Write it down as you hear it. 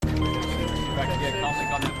Call me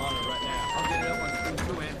on that monitor right now. I'll get it up on screen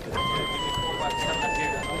 2 and 4. Give me a call back 7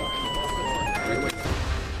 here.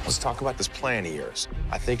 Let's talk about this plan of yours.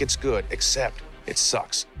 I think it's good, except it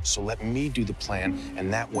sucks. So let me do the plan,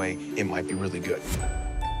 and that way it might be really good.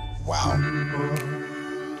 Wow.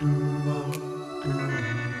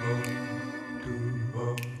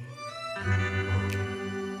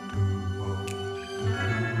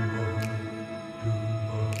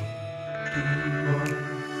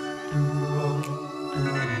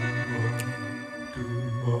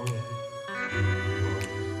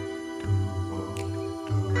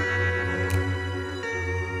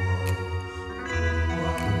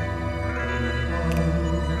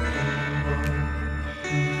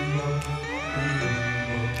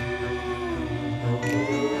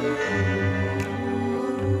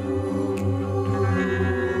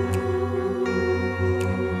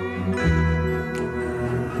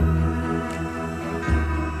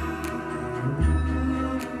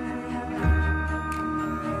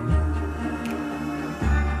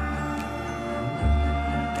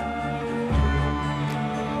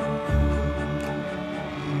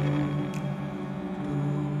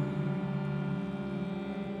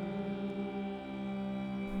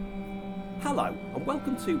 Hello, and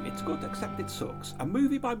welcome to It's Good Except It Sucks, a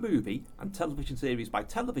movie by movie and television series by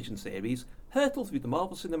television series hurtle through the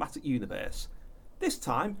Marvel Cinematic Universe. This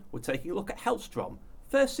time, we're taking a look at Helstrom,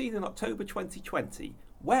 first seen in October 2020,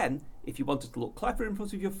 when, if you wanted to look clever in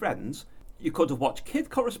front of your friends, you could have watched Kid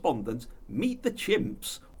Correspondent, Meet the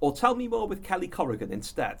Chimps, or Tell Me More with Kelly Corrigan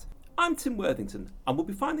instead. I'm Tim Worthington, and we'll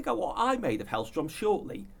be finding out what I made of Helstrom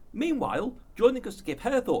shortly. Meanwhile, joining us to give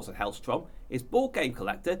her thoughts on Helstrom is board game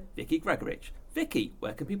collector Vicky Gregorich. Vicky,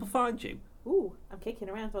 where can people find you? Ooh, I'm kicking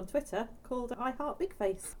around on Twitter called I Heart Big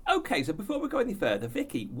Face. Okay, so before we go any further,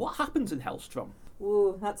 Vicky, what happens in Helstrom?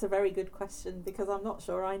 Ooh, that's a very good question because I'm not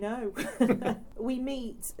sure I know. We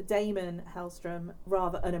meet Damon Helstrom,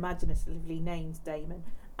 rather unimaginatively named Damon,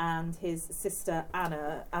 and his sister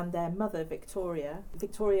Anna and their mother Victoria.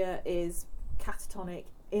 Victoria is catatonic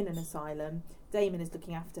in an asylum. Damon is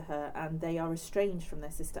looking after her, and they are estranged from their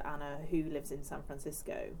sister Anna, who lives in San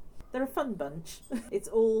Francisco. They're a fun bunch. It's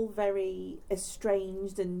all very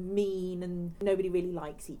estranged and mean, and nobody really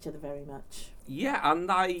likes each other very much. Yeah, and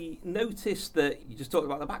I noticed that you just talked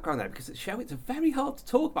about the background there, because the show, it's very hard to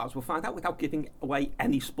talk about, as we'll find out without giving away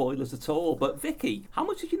any spoilers at all. But Vicky, how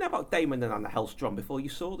much did you know about Damon and Anna Helstrom before you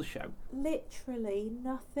saw the show? Literally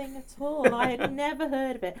nothing at all. I had never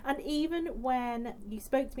heard of it. And even when you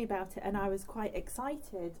spoke to me about it, and I was quite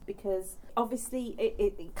excited, because obviously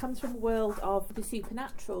it comes from a world of the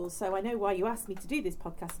supernatural. So I know why you asked me to do this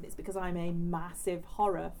podcast, and it's because I'm a massive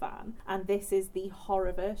horror fan. And this is the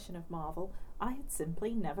horror version of Marvel. I had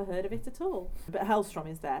simply never heard of it at all. But Helstrom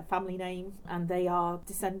is their family name, and they are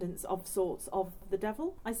descendants of sorts of the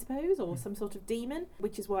devil, I suppose, or some sort of demon,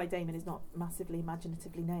 which is why Damon is not massively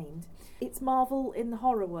imaginatively named. It's Marvel in the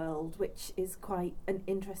horror world, which is quite an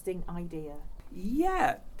interesting idea.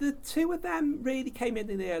 Yeah, the two of them really came in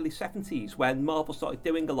the early 70s when Marvel started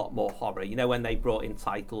doing a lot more horror. You know, when they brought in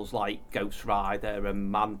titles like Ghost Rider and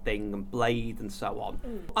Man-Thing and Blade and so on.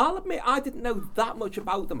 I'll admit I didn't know that much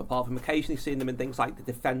about them, apart from occasionally seeing them in things like The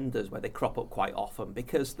Defenders, where they crop up quite often,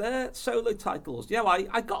 because they're solo titles. You know,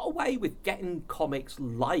 I got away with getting comics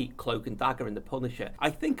like Cloak and Dagger and The Punisher. I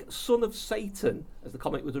think Son of Satan, as the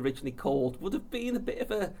comic was originally called, would have been a bit of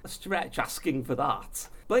a stretch asking for that.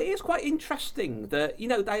 But it is quite interesting that, you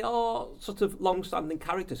know, they are sort of long-standing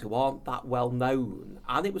characters who aren't that well known.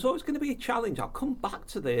 And it was always going to be a challenge. I'll come back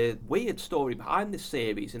to the weird story behind this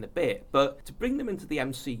series in a bit. But to bring them into the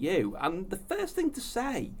MCU, and the first thing to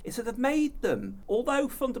say is that they've made them, although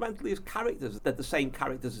fundamentally as characters, they're the same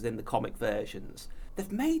characters as in the comic versions,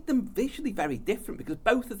 they've made them visually very different, because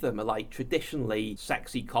both of them are like traditionally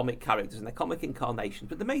sexy comic characters in their comic incarnations,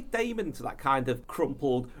 but they made Damon into that kind of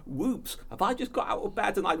crumpled, whoops, have I just got out of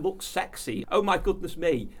bed and I look sexy? Oh my goodness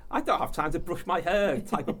me, I don't have time to brush my hair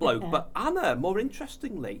type of bloke. But Anna, more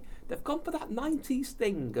interestingly, they've gone for that 90s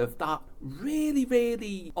thing of that really,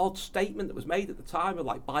 really odd statement that was made at the time of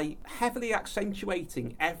like, by heavily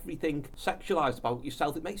accentuating everything sexualised about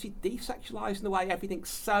yourself, it makes you desexualised in a way. Everything's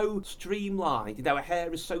so streamlined, you know, her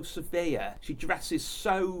hair is so severe, she dresses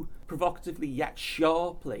so provocatively yet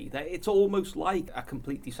sharply that it's almost like a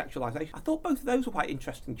complete desexualisation. I thought both of those were quite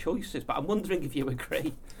interesting choices, but I'm wondering if you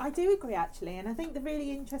agree. I do agree, actually, and I think the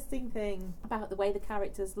really interesting thing about the way the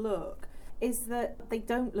characters look is that they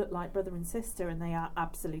don't look like brother and sister, and they are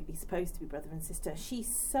absolutely supposed to be brother and sister. She's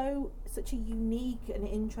such a unique and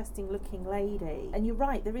interesting looking lady, and you're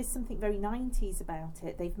right, there is something very 90s about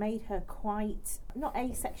it. They've made her quite, not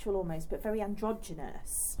asexual almost, but very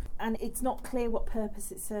androgynous, and it's not clear what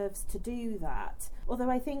purpose it serves to do that. Although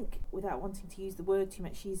I think, without wanting to use the word too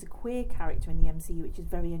much, she's a queer character in the MCU, which is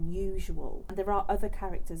very unusual. And there are other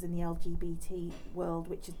characters in the LGBT world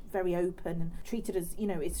which is very open and treated as, you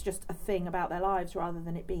know, it's just a thing about their lives rather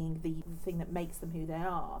than it being the thing that makes them who they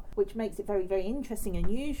are, which makes it very, very interesting and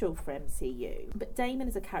unusual for MCU. But Damon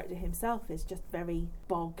as a character himself is just very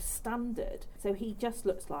bog standard. So he just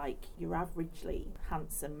looks like your averagely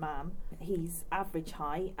handsome man. He's average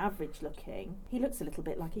height, average looking. He looks a little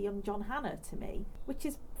bit like a young John Hannah to me, which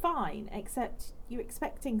is fine, except you're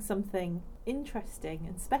expecting something interesting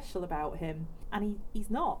and special about him, and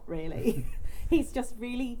he's not really. He's just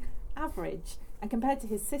really average, and compared to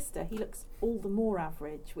his sister he looks all the more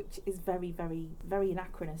average, which is very, very, very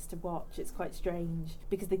anachronous to watch. It's quite strange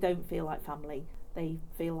because they don't feel like family. They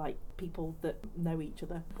feel like people that know each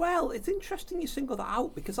other. Well, it's interesting you single that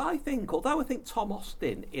out, because I think, although I think Tom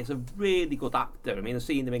Austin is a really good actor, I mean, I've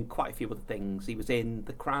seen him in quite a few other things. He was in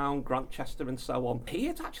The Crown, Grantchester and so on. He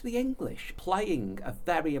is actually English, playing a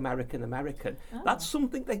very American. Oh. That's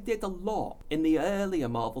something they did a lot in the earlier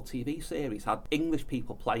Marvel TV series, had English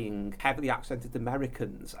people playing heavily accented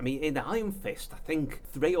Americans. I mean, in Iron Fist, I think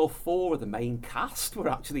 3 or 4 of the main cast were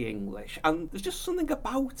actually English, and there's just something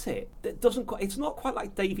about it that doesn't quite, it's not quite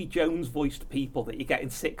like Davy Jones voiced people that you get in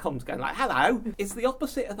sitcoms going like, hello. It's the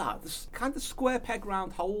opposite of that, this kind of square peg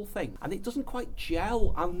round hole thing, and it doesn't quite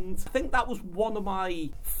gel. And I think that was one of my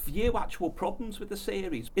few actual problems with the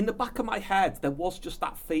series. In the back of my head there was just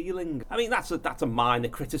that feeling. I mean, that's a minor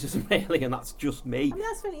criticism really, and that's just me. I mean,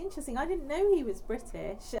 that's really interesting. I didn't know he was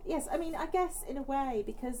British. Yes, I mean, I guess in a way,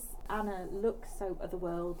 because Anna looks so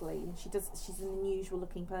otherworldly and she's an unusual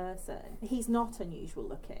looking person. He's not unusual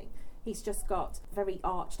looking. He's just got very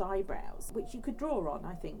arched eyebrows, which you could draw on,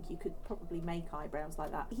 I think. You could probably make eyebrows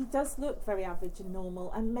like that. He does look very average and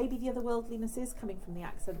normal, and maybe the otherworldliness is coming from the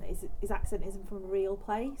accent. His accent isn't from a real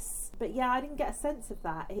place. But yeah, I didn't get a sense of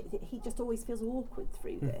that. He just always feels awkward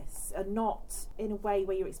through this, and not in a way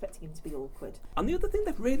where you're expecting him to be awkward. And the other thing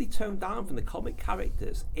they've really toned down from the comic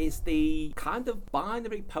characters is the kind of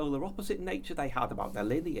binary polar opposite nature they had about their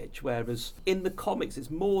lineage, whereas in the comics it's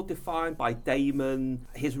more defined by Damon,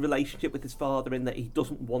 his relationship with his father, in that he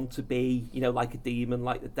doesn't want to be, you know, like a demon,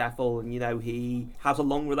 like the devil, and, you know, he has a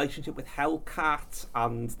long relationship with Hellcat,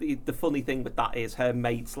 and the funny thing with that is her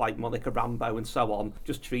mates like Monica Rambeau and so on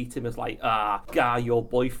just treat him as like, guy, your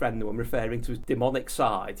boyfriend, who I'm referring to his demonic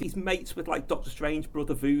side. He's mates with like Doctor Strange,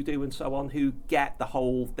 Brother Voodoo and so on, who get the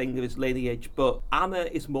whole thing of his lineage, but Anna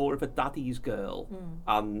is more of a daddy's girl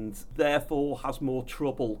and therefore has more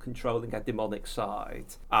trouble controlling her demonic side.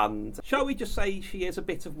 And shall we just say she is a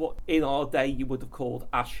bit of what in our day you would have called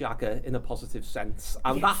a shagger in a positive sense,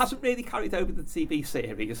 and yes. That hasn't really carried over the TV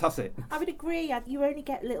series, has it? I would agree. You only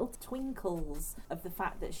get little twinkles of the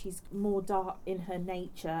fact that she's more dark in her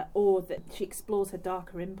nature, or that she explores her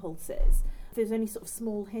darker impulses. There's only sort of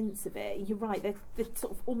small hints of it. You're right, they're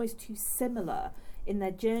sort of almost too similar in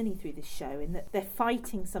their journey through this show, in that they're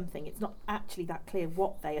fighting something. It's not actually that clear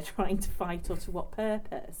what they are trying to fight or to what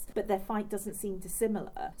purpose, but their fight doesn't seem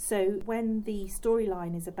dissimilar. So when the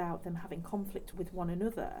storyline is about them having conflict with one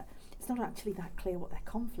another, it's not actually that clear what their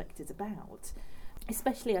conflict is about.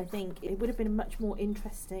 Especially, I think it would have been a much more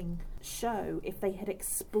interesting show if they had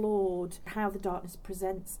explored how the darkness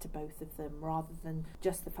presents to both of them, rather than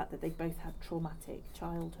just the fact that they both had traumatic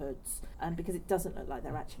childhoods, because it doesn't look like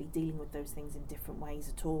they're actually dealing with those things in different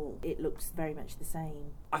ways at all. It looks very much the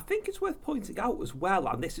same. I think it's worth pointing out as well,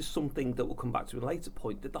 and this is something that we'll come back to in a later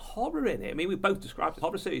point, that the horror in it, I mean, we both described it as a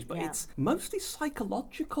horror series, but it's mostly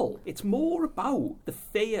psychological. It's more about the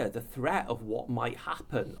fear, the threat of what might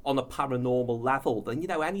happen on a paranormal level than, you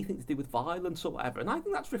know, anything to do with violence or whatever. And I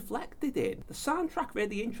think that's reflected in the soundtrack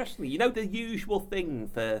really interestingly. You know, the usual thing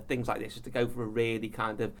for things like this is to go for a really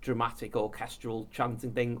kind of dramatic orchestral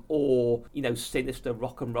chanting thing, or, you know, sinister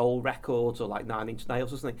rock and roll records, or like Nine Inch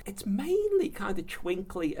Nails or something. It's mainly kind of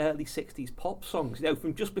twinkly early 60s pop songs, you know,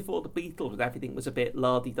 from just before the Beatles, when everything was a bit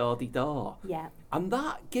la-di-da-di-da. Yeah. And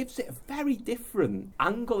that gives it a very different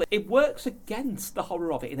angle. It works against the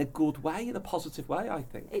horror of it in a good way, in a positive way, I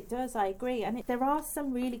think. It does, I agree. And there are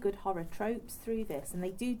some really good horror tropes through this, and they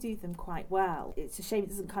do of them quite well. It's a shame it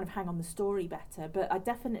doesn't kind of hang on the story better, but I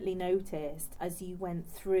definitely noticed as you went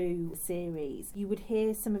through the series, you would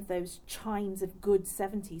hear some of those chimes of good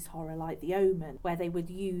 70s horror, like The Omen, where they would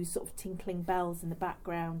use sort of tinkling bells in the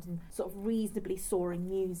background and sort of reasonably soaring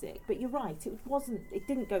music. But you're right, it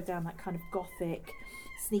didn't go down that kind of gothic,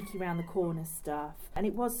 sneaky round the corner stuff, and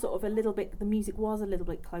it was sort of the music was a little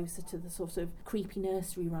bit closer to the sort of creepy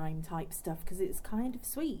nursery rhyme type stuff, because it's kind of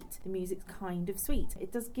sweet. The music's kind of sweet.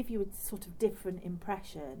 It does give you a sort of different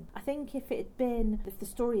impression. I think if the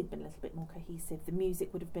story had been a little bit more cohesive, the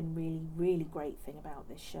music would have been really, really great thing about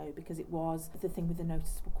this show, because it was the thing with the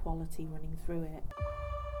noticeable quality running through it.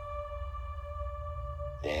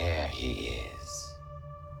 There he is.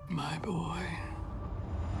 My boy.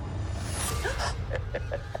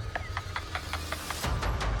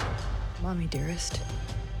 Mommy, dearest,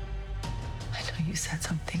 I know you set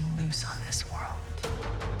something loose on this world.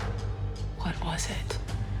 What was it?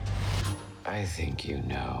 I think you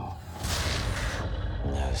know.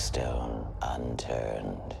 No stone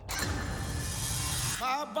unturned.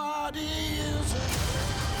 My body is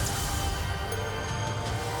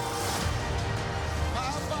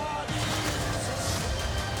my body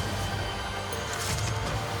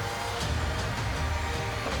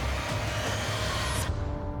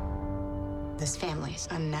This family's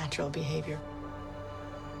unnatural behavior.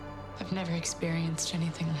 I've never experienced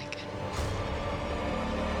anything like it.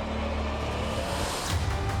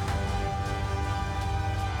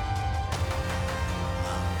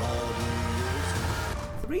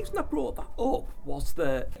 The reason I brought that up was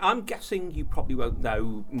that I'm guessing you probably won't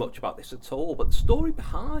know much about this at all, but the story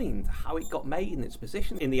behind how it got made and its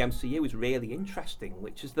position in the MCU is really interesting,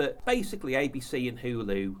 which is that basically ABC and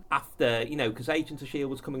Hulu, after, because Agents of S.H.I.E.L.D.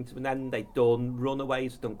 was coming to an end, they'd done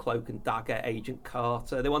Runaways, done Cloak and Dagger, Agent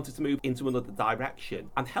Carter, they wanted to move into another direction,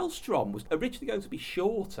 and Hellstrom was originally going to be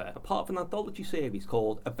shorter, a part of an anthology series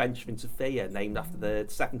called Adventure into Fear, named after the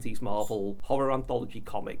 70s Marvel horror anthology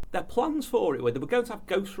comic. Their plans for it were they were going to have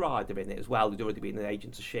Ghost Rider in it as well, who'd already been in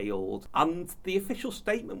Agents of S.H.I.E.L.D. And the official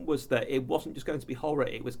statement was that it wasn't just going to be horror,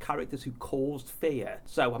 it was characters who caused fear.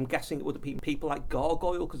 So I'm guessing it would have been people like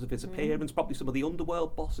Gargoyle because of his appearance, probably some of the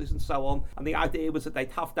underworld bosses and so on. And the idea was that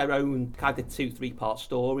they'd have their own kind of 2-3 part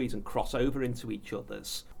stories and cross over into each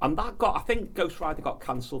other's. And that I think Ghost Rider got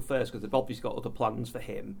cancelled first because they've obviously got other plans for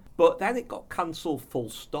him. But then it got cancelled full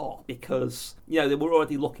stop because, they were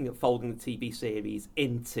already looking at folding the TV series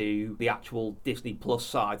into the actual Disney Plus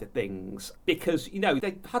side of things. Because,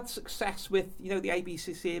 they had success with, the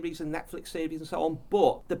ABC series and Netflix series and so on.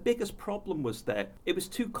 But the biggest problem was that it was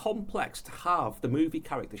too complex to have the movie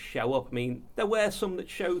characters show up. I mean, there were some that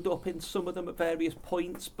showed up in some of them at various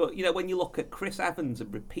points. But, when you look at Chris Evans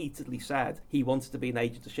had repeatedly said he wanted to be an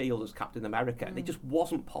Agent of S.H.I.E.L.D. as Captain America, and it just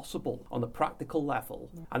wasn't possible on a practical level.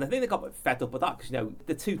 And I think they got a bit fed up with that because,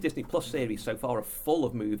 the 2 Disney Plus series so far are full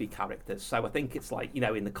of movie characters. So I think it's like,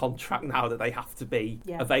 in the contract now that they have to be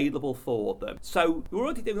available for them. So we were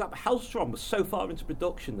already doing that, but Hellstrom was so far into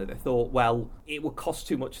production that they thought, well, it would cost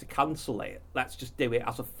too much to cancel it. Let's just do it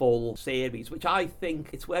as a full series, which I think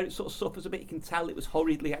it's where it sort of suffers a bit. You can tell it was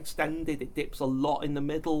hurriedly extended. It dips a lot in the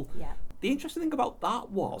middle. Yeah. The interesting thing about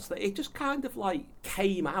that was that it just kind of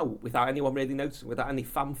came out without anyone really noticing, without any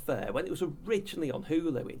fanfare. When it was originally on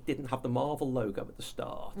Hulu, it didn't have the Marvel logo at the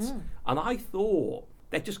start. And I thought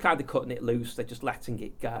they're just kind of cutting it loose, they're just letting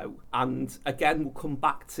it go. And again, we'll come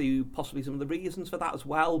back to possibly some of the reasons for that as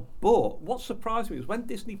well. But what surprised me was when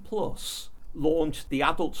Disney Plus launched the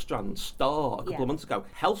adult strand Star a couple of months ago,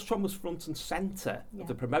 Hellstrom was front and centre of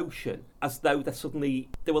the promotion, as though they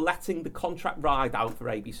were letting the contract ride out for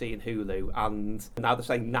ABC and Hulu, and now they're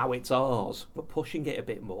saying now it's ours, but pushing it a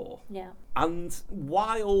bit more. And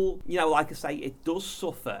while, like I say, it does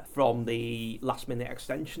suffer from the last minute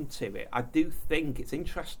extension to it, I do think it's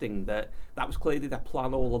interesting that was clearly their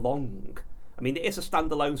plan all along. I mean, it is a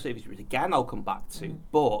standalone series, which again I'll come back to,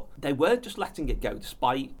 but they weren't just letting it go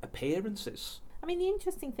despite appearances. I mean, the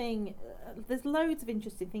interesting thing, there's loads of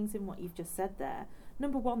interesting things in what you've just said there.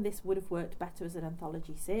 Number one, this would have worked better as an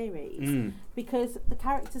anthology series because the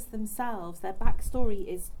characters themselves, their backstory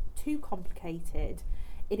is too complicated.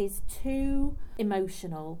 It is too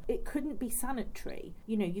emotional. It couldn't be sanitary.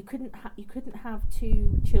 You couldn't have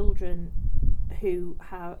 2 children who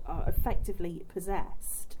are effectively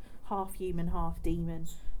possessed, half human, half demon,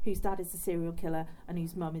 whose dad is a serial killer and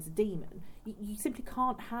whose mum is a demon. You simply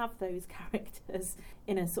can't have those characters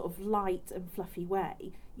in a sort of light and fluffy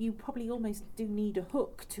way. You probably almost do need a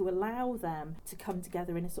hook to allow them to come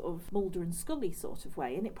together in a sort of Mulder and Scully sort of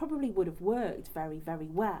way, and it probably would have worked very, very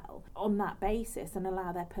well on that basis, and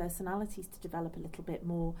allow their personalities to develop a little bit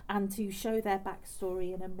more and to show their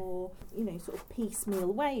backstory in a more, sort of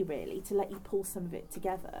piecemeal way, really, to let you pull some of it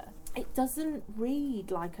together. It doesn't read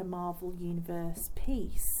like a Marvel Universe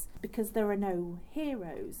piece because there are no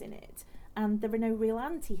heroes in it. And there are no real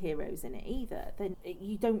anti-heroes in it either. Then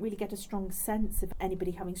you don't really get a strong sense of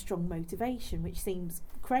anybody having strong motivation, which seems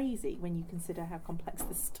crazy when you consider how complex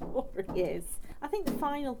the story is. I think the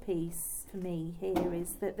final piece for me here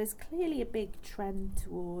is that there's clearly a big trend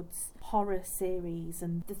towards horror series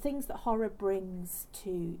and the things that horror brings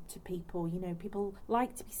to people. People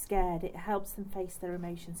like to be scared. It helps them face their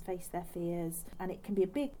emotions, face their fears, and it can be a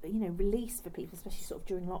big, release for people, especially sort of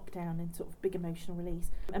during lockdown and sort of big emotional release.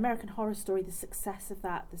 American Horror Story, the success of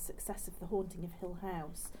that, the success of The Haunting of Hill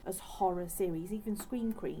House as horror series, even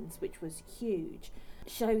Scream Queens, which was huge,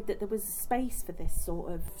 showed that there was a space for this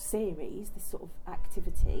sort of series, this sort of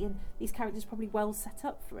activity, and these characters are probably well set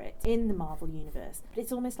up for it in the Marvel Universe. But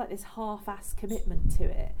it's almost like this half-assed commitment to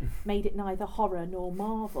it made it neither horror nor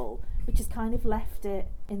Marvel, which has kind of left it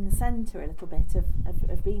in the centre a little bit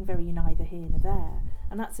of being very neither here nor there.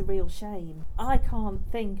 And that's a real shame. I can't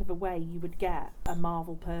think of a way you would get a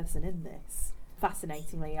Marvel person in this.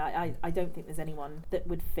 Fascinatingly, I don't think there's anyone that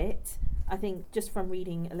would fit. I think just from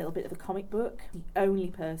reading a little bit of the comic book, the only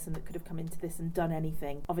person that could have come into this and done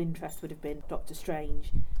anything of interest would have been Doctor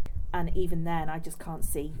Strange. And even then, I just can't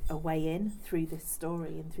see a way in through this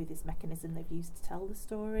story and through this mechanism they've used to tell the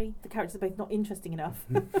story. The characters are both not interesting enough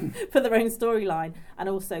for their own storyline, and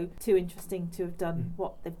also too interesting to have done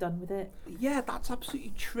what they've done with it. Yeah, that's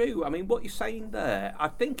absolutely true. I mean, what you're saying there, I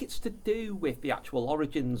think it's to do with the actual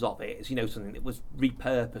origins of it. It's, something that was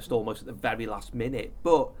repurposed almost at the very last minute.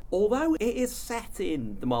 But although it is set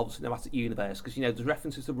in the Marvel Cinematic Universe, because, there's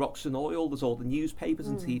references to Roxanne Oil, there's all the newspapers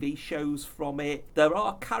and TV shows from it, there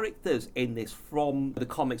are characters in this from the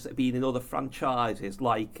comics that have been in other franchises,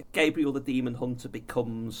 like Gabriel the Demon Hunter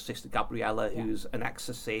becomes Sister Gabriella, who's an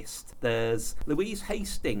exorcist. There's Louise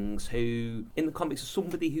Hastings, who in the comics is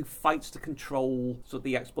somebody who fights to control sort of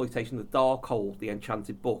the exploitation of the Darkhold, the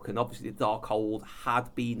Enchanted Book, and obviously the Darkhold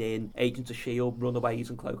had been in Agents of S.H.I.E.L.D.,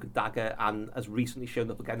 Runaways and Cloak and Dagger, and has recently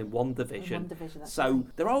shown up again in WandaVision. So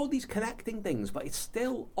there are all these connecting things, but it's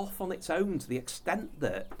still off on its own to the extent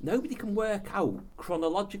that nobody can work out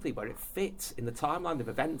chronologically where it fits in the timeline of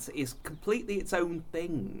events. It is completely its own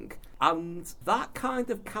thing, and that kind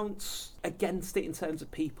of counts against it in terms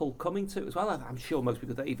of people coming to it as well. I'm sure most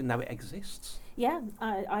people don't even know it exists. Yeah,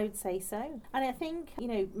 I would say so. And I think,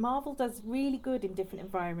 Marvel does really good in different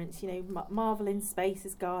environments. Marvel in space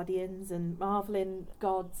is Guardians, and Marvel in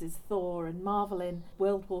Gods is Thor, and Marvel in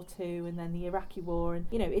World War II, and then the Iraqi War. And,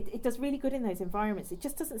 it does really good in those environments. It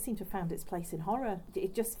just doesn't seem to have found its place in horror.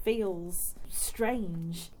 It just feels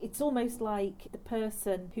strange. It's almost like the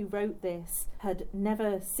person who wrote this had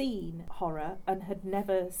never seen horror and had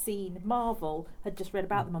never seen Marvel, had just read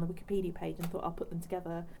about them on the Wikipedia page and thought, I'll put them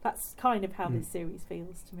together. That's kind of how this series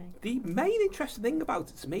feels to me. The main interesting thing about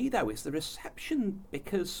it to me, though, is the reception,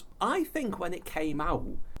 because I think when it came out,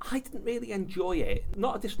 I didn't really enjoy it.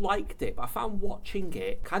 Not I disliked it, but I found watching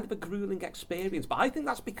it kind of a grueling experience. But I think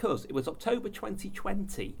that's because it was October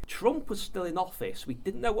 2020. Trump was still in office. We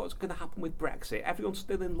didn't know what was going to happen with Brexit. Everyone's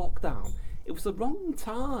still in lockdown. It was the wrong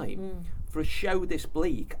time for a show this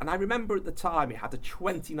bleak. And I remember at the time it had a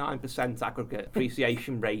 29% aggregate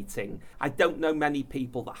appreciation rating. I don't know many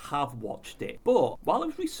people that have watched it. But while I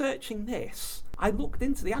was researching this, I looked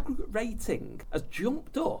into the aggregate rating has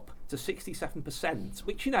jumped up to 67%,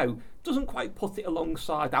 which, doesn't quite put it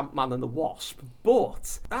alongside Ant-Man and the Wasp,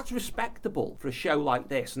 but that's respectable for a show like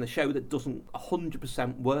this and a show that doesn't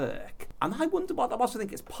 100% work. And I wonder what that was. I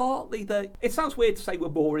think it's partly that it sounds weird to say we're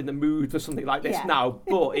more in the mood for something like this now,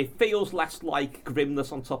 but it feels less like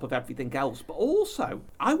grimness on top of everything else. But also,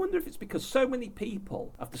 I wonder if it's because so many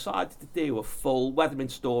people have decided to do a full, whether in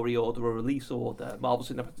story order or release order, Marvel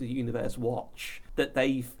Cinematic Universe watch, that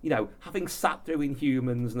they've, having sat through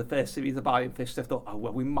Inhumans and the first series of Iron Fist, they've thought, oh,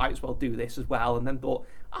 well, we might as well do this as well, and then thought,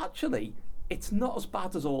 actually, it's not as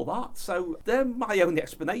bad as all that. So they're my only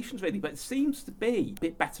explanations, really, but it seems to be a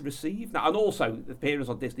bit better received now. And also, the appearance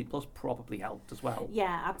on Disney Plus probably helped as well.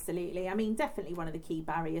 Yeah, absolutely. I mean, definitely one of the key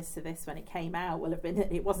barriers to this when it came out will have been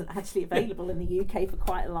that it wasn't actually available in the UK for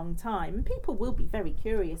quite a long time. And people will be very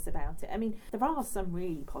curious about it. I mean, there are some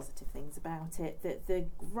really positive things about it. That the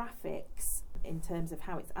graphics in terms of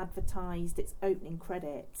how it's advertised, its opening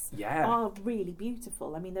credits are really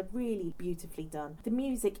beautiful. I mean, they're really beautifully done. The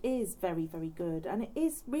music is very, very good, and it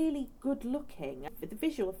is really good looking. The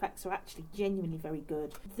visual effects are actually genuinely very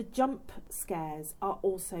good. The jump scares are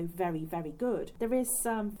also very, very good. There is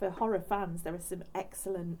some, for horror fans, there are some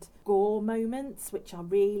excellent gore moments which are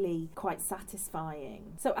really quite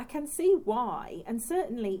satisfying. So I can see why, and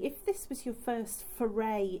certainly if this was your first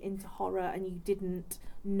foray into horror and you didn't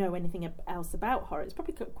know anything else about horror, it's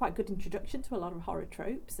probably quite a good introduction to a lot of horror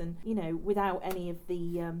tropes, and you know, without any of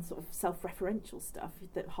the sort of self-referential stuff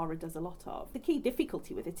that horror does a lot of. The key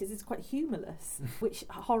difficulty with it is it's quite humorless, which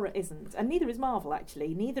horror isn't, and neither is Marvel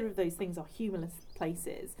actually. Neither of those things are humorless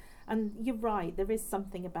places. And you're right, there is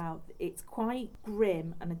something about it's quite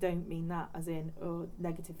grim, and I don't mean that as in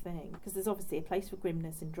negative thing, because there's obviously a place for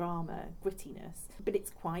grimness and drama, grittiness, but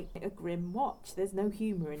it's quite a grim watch. There's no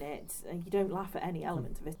humour in it, and you don't laugh at any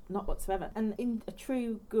element of it, not whatsoever. And in a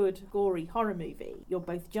true good gory horror movie, you're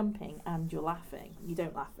both jumping and you're laughing. You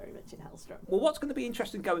don't laugh very much in Hellstrom. Well, what's going to be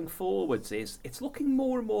interesting going forwards is it's looking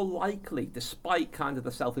more and more likely, despite kind of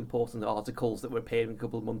the self-important articles that were appearing a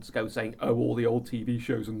couple of months ago saying, oh, all the old TV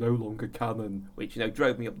shows are no longer canon, which, you know,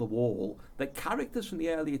 drove me up the wall, that characters from the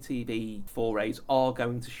earlier TV forays are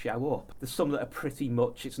going to show up. There's some that are pretty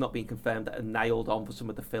much, it's not being confirmed, that are nailed on for some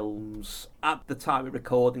of the films. At the time of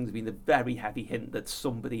recording, there's been a very heavy hint that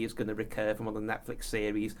somebody is going to recur from one of the Netflix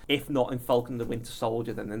series. If not in Falcon and the Winter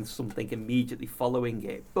Soldier, then something immediately following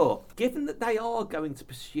it. But given that they are going to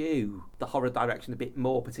pursue the horror direction a bit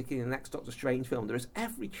more, particularly in the next Doctor Strange film, there is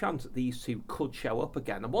every chance that these two could show up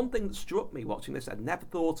again. And one thing that struck me watching this I'd never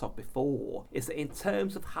thought of before is that in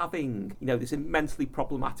terms of having, you know, this immensely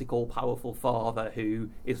problematic all-powerful father who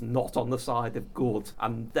is not on the side of good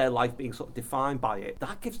and their life being sort of defined by it,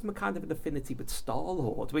 that gives them a kind of an affinity with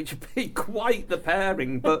Star-Lord, which would be quite the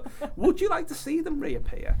pairing. But would you like to see them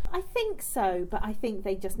reappear? I think so, but I think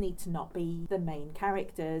they just need to not be the main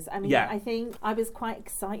characters. I mean, I think I was quite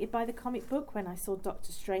excited by the comic book when I saw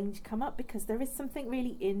Doctor Strange come up, because there is something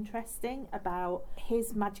really interesting about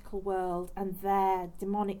his magical world and their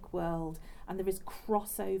demonic world, and there is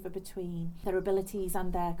crossover between their abilities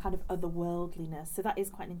and their kind of otherworldliness. So that is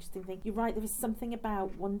quite an interesting thing. You're right, there is something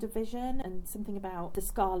about WandaVision and something about the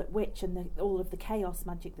Scarlet Witch and all of the chaos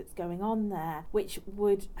magic that's going on there, which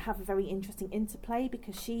would have a very interesting interplay,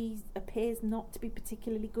 because she appears not to be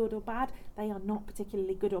particularly good or bad. They are not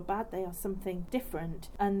particularly good or bad. They are something different.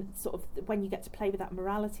 And sort of when you get to play with that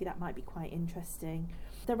morality, that might be quite interesting.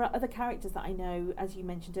 There are other characters that I know, as you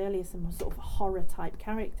mentioned earlier, some sort of horror type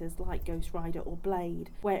characters like Ghost Rider or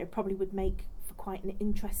Blade, where it probably would make for quite an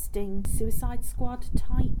interesting Suicide Squad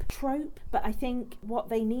type trope. But I think what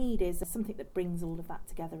they need is something that brings all of that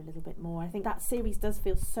together a little bit more. I think that series does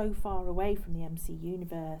feel so far away from the MC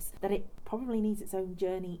universe that it probably needs its own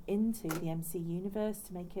journey into the MC universe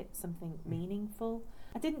to make it something meaningful.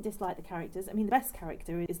 I didn't dislike the characters. I mean, the best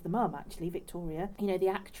character is the mum, actually, Victoria. You know, the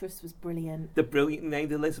actress was brilliant. The brilliantly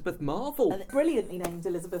named Elizabeth Marvel. Brilliantly named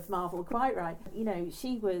Elizabeth Marvel, quite right. You know,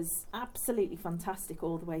 she was absolutely fantastic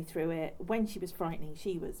all the way through it. When she was frightening,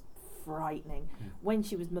 she was frightening. When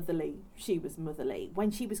she was motherly, she was motherly.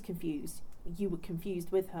 When she was confused, you were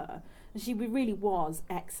confused with her. And she really was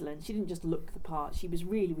excellent. She didn't just look the part. She was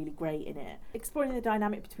really, really great in it. Exploring the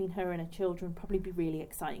dynamic between her and her children would probably be really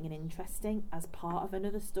exciting and interesting as part of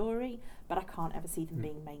another story, but I can't ever see them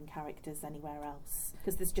being main characters anywhere else,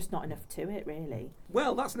 because there's just not enough to it, really.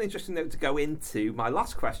 Well, that's an interesting note to go into my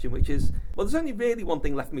last question, which is, well, there's only really one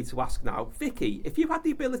thing left for me to ask now. Vicky, if you had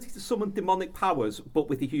the ability to summon demonic powers, but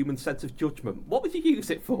with a human sense of judgment, what would you use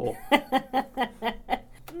it for?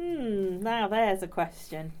 Now there's a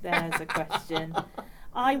question.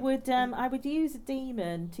 I would use a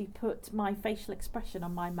demon to put my facial expression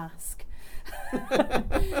on my mask.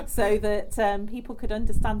 So that people could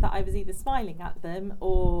understand that I was either smiling at them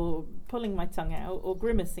or pulling my tongue out or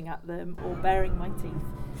grimacing at them or baring my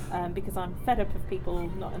teeth, because I'm fed up of people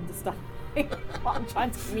not understanding what I'm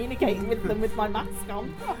trying to communicate with them with my mask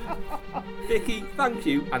on. Vicky, thank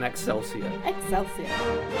you, and Excelsior. Excelsior.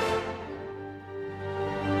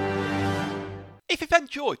 If you've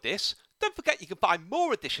enjoyed this, don't forget you can find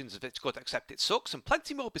more editions of It's Good Except It Sucks and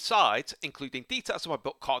plenty more besides, including details of my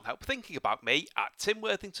book Can't Help Thinking About Me, at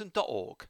timworthington.org.